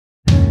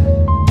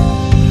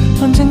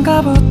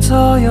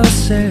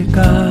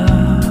언제부터였을까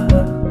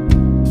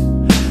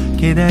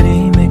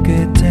기다림의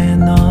끝에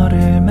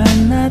너를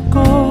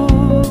만났고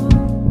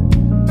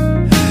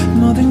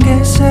모든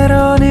게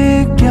새로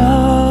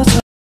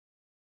느껴져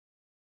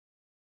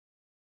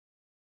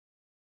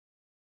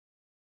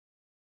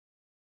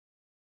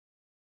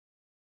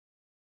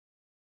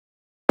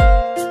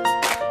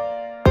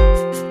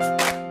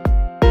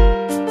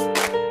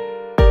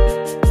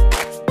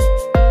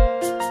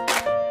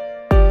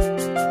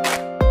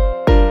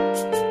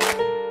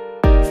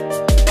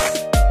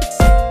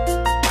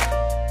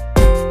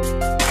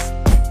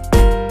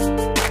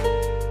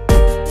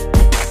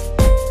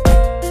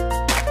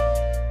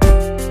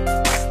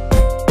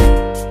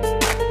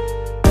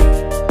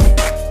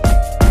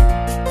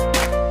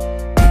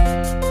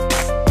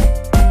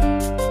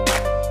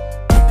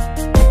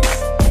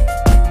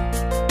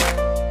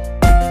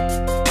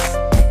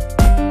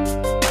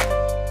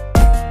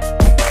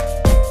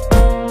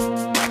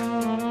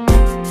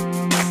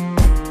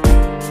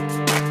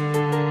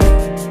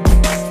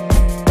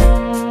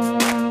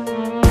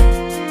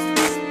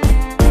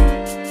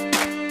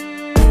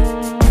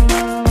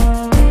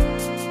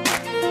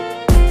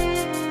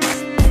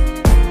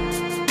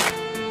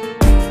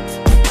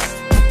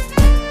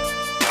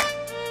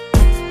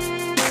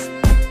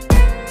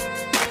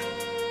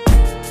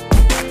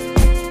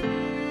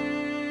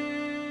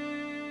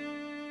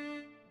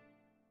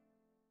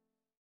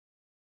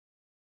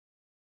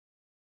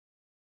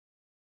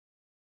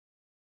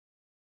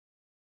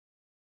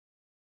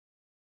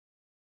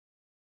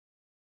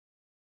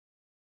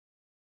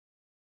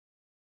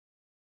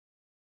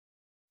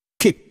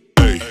Shake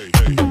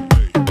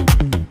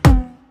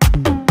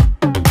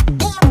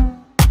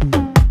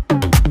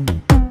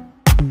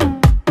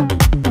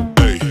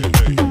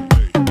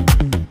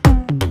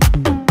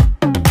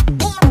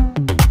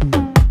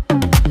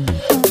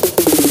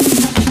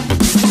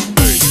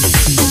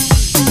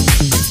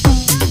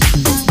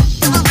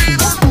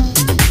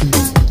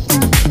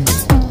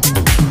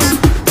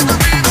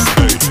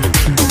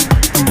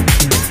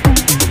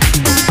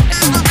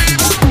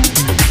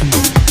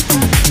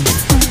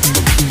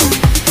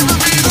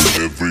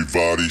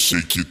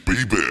it,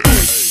 baby.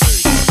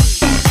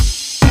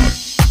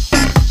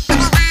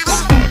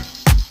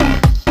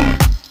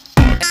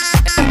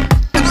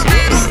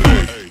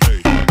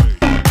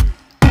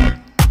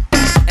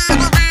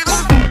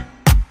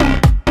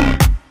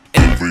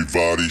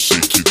 Everybody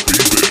shake it,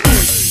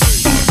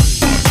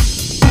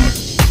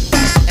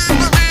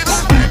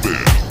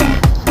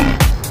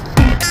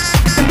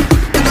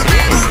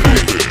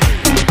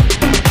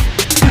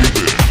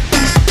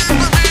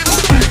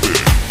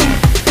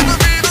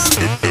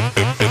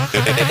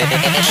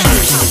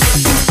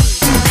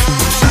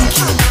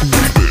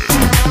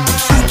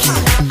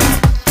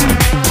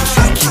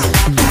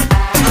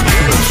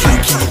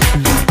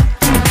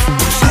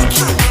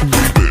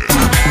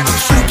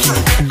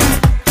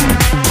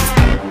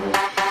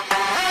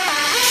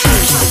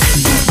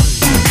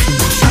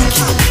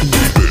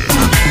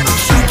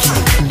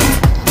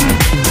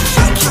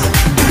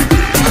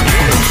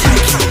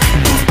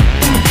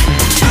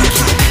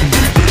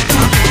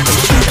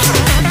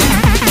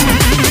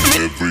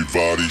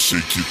 Everybody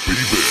shake it,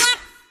 baby.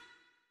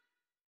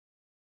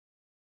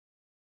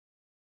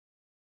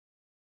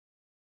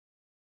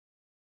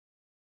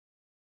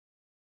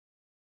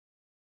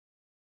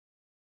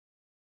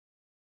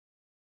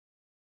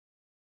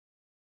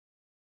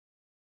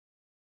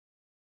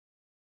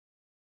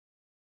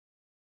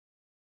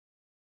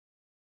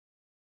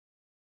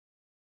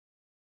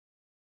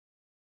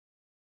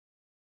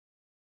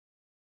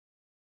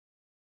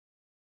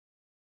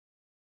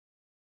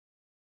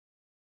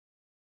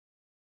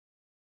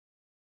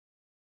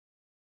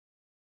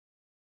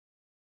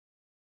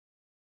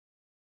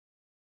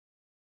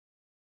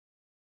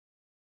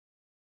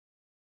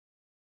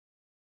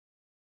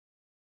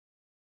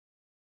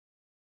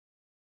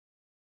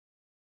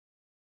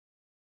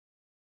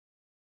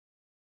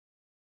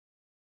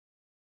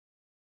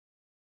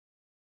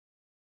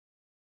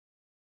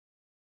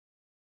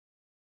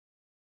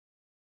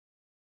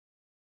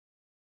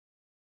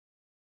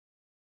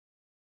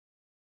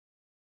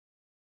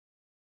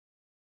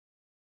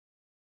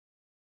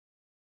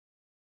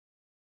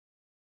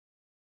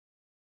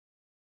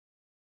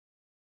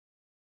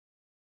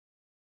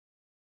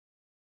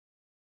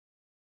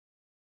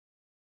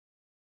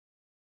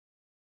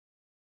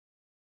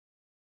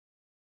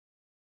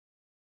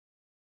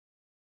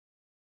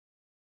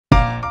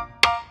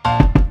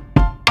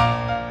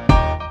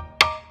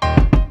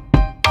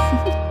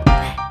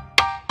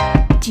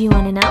 Do you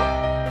want to know?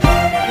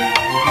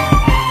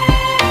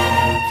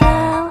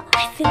 Well,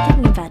 I've been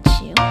thinking about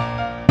you,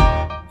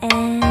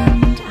 and I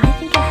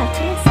think you'll have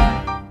to listen,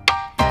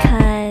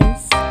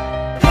 because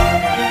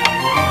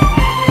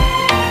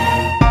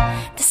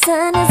the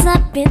sun is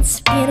up, it's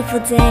a beautiful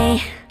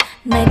day.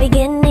 My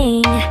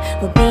beginning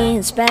will be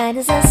as bright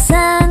as the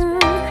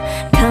sun.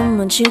 Come,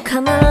 won't you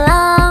come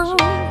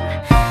along?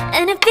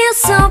 And it feels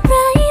so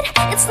bright,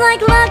 it's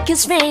like luck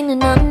is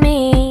raining on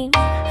me.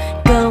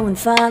 Go and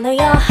follow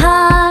your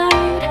heart.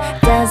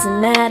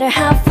 Doesn't matter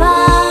how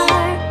far.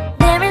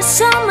 There is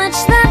so much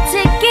love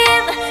to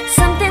give.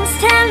 Something's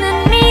telling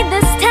me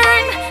this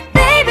time.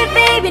 Baby,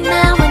 baby,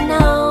 now I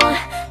know.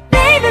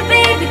 Baby,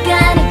 baby,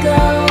 gotta go.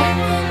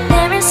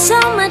 There is so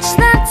much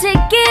love to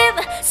give.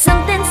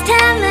 Something's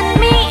telling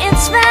me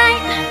it's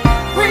right.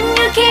 When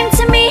you came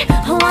to me,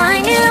 oh, I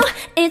knew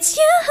it's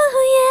you,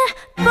 yeah,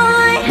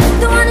 boy.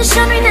 The one who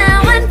showed me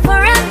now and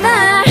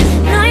forever.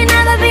 No, you'll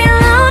never be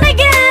alone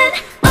again.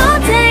 All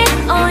day,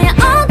 oh yeah,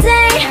 all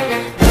day.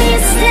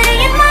 Please stay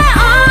in my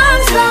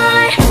arms,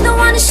 boy. The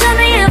one who showed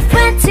me if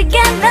we're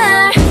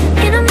together.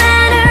 It don't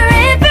matter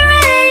if it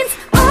rains.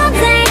 All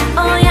day,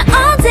 oh yeah,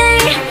 all day.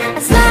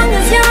 As long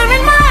as you're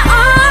in my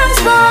arms,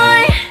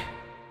 boy.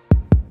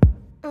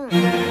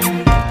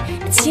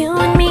 It's you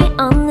and me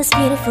on this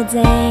beautiful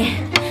day,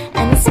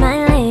 and it's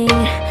smiling,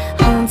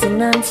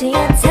 holding on to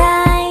you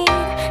tight.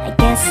 I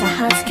guess our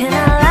hearts can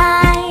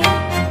align,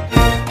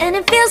 and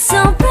it feels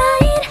so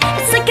bright.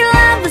 It's like your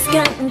love has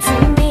gotten to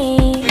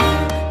me.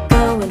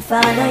 Go and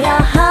follow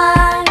your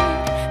heart.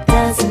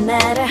 Doesn't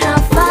matter how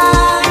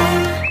far.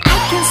 I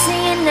can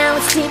see it now,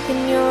 it's deep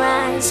in your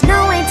eyes.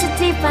 No way to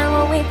define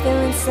what we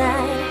feel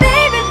inside.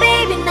 Baby,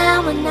 baby,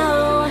 now I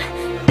know.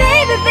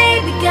 Baby,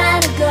 baby,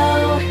 gotta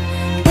go.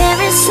 There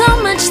is so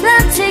much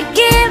love to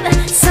give.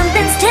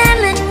 Something's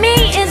telling me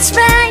it's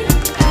right.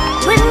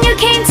 When you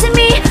came to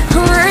me,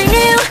 oh, I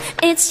knew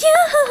it's you,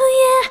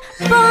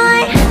 yeah, boy.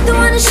 The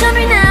one who showed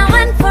me now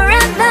and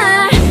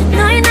forever.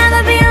 No, you'll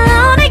never be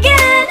alone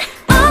again.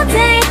 All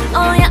day,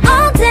 oh yeah,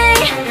 all day.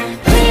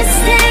 Please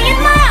stay in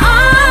my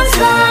arms,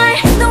 boy.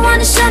 The one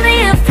who showed me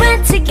if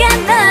we're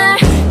together.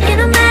 It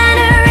don't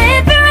matter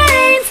if it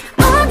rains.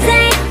 All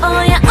day,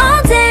 oh yeah,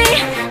 all day.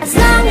 As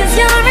long as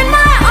you're in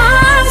my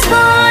arms,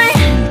 boy.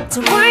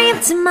 Don't worry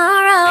of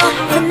tomorrow.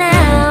 For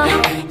now,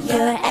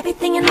 you're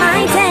everything in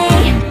my day.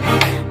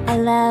 I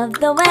love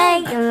the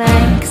way you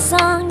like a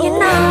song. You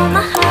know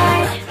my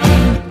heart,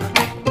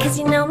 'cause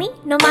you know me,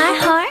 know my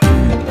heart.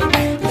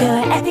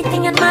 You're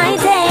everything in my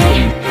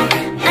day.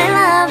 I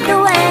love the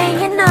way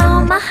you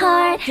know my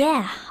heart.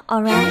 Yeah,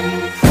 alright.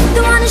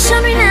 The one who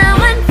showed me now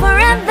and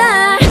forever.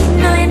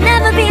 No, you'll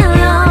never be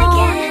alone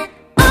again.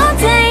 All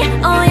day,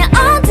 oh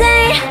yeah, all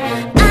day.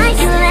 I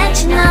can let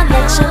you know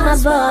that you're my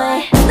boy.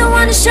 The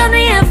one who showed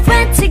me if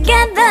we're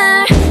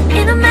together.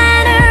 It don't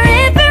matter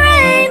if it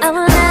rains. I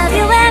will love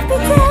you every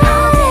day.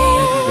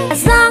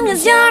 As long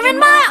as you're in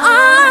my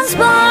arms,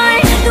 boy.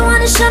 The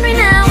one who showed me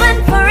now and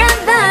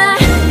forever.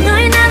 No,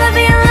 you'll never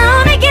be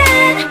alone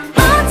again.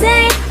 All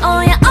day, oh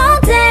yeah, all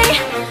day.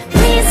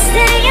 Please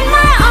stay in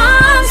my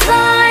arms,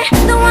 boy.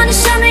 The one who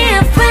showed me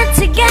if we're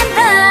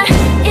together.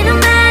 It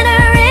don't matter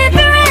if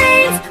it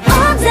rains.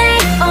 All day,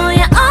 oh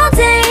yeah, all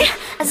day.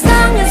 As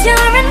long as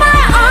you're in my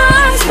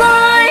arms,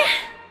 boy.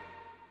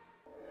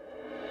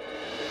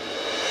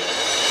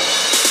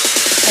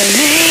 I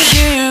need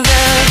you,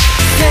 girl.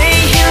 Stay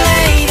here,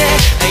 lady.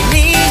 I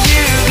need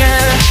you,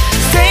 girl.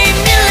 Save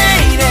me,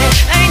 lady.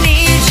 I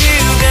need you,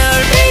 girl.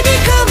 Baby,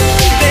 come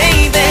on,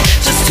 baby.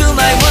 Just to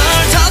my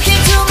world,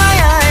 talking to my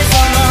eyes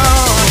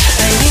alone.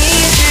 I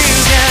need you,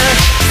 girl.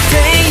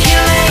 Stay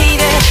here,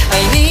 lady.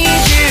 I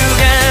need you,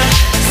 girl.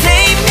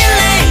 Save me,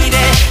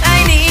 lady. I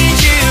need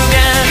you,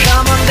 girl.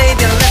 Come on,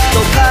 baby, let's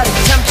go party.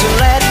 Time to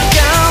let it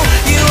go.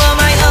 You are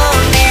my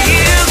only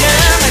you,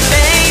 girl. My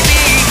baby,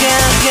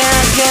 girl,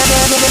 girl, girl,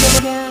 girl,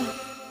 girl, girl.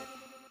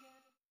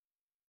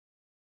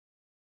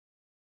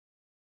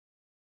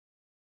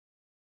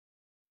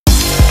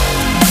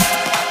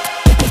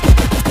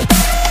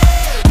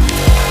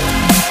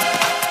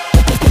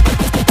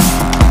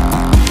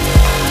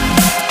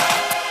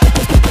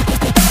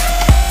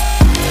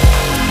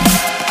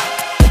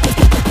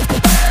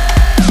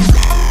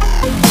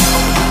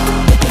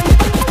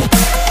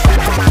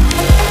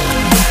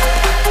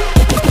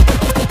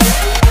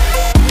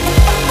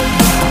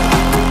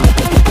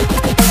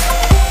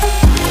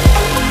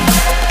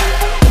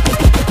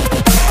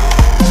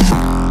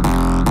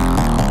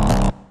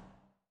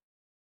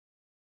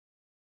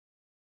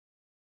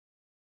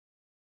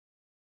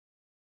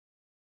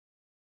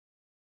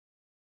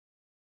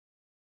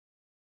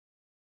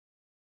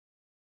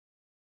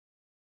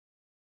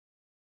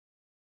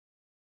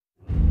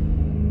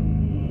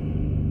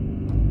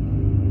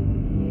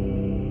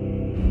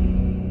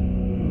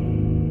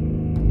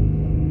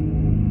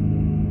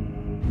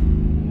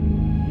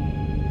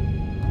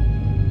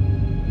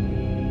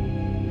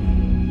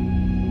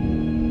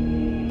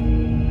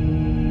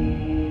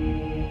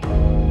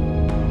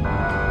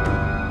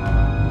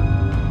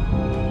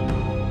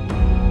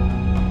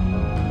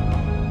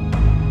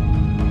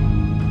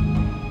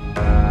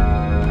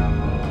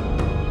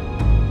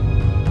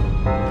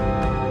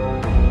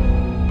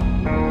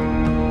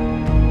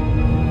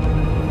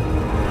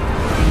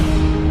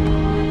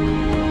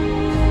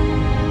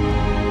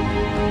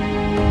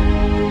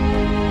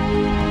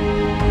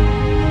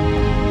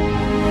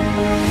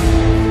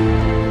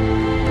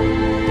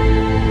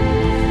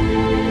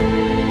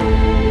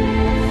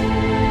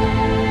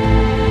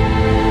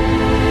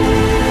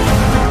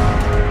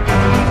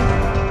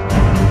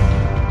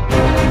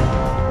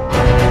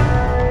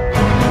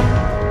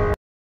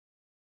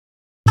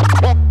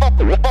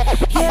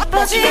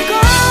 예뻐지고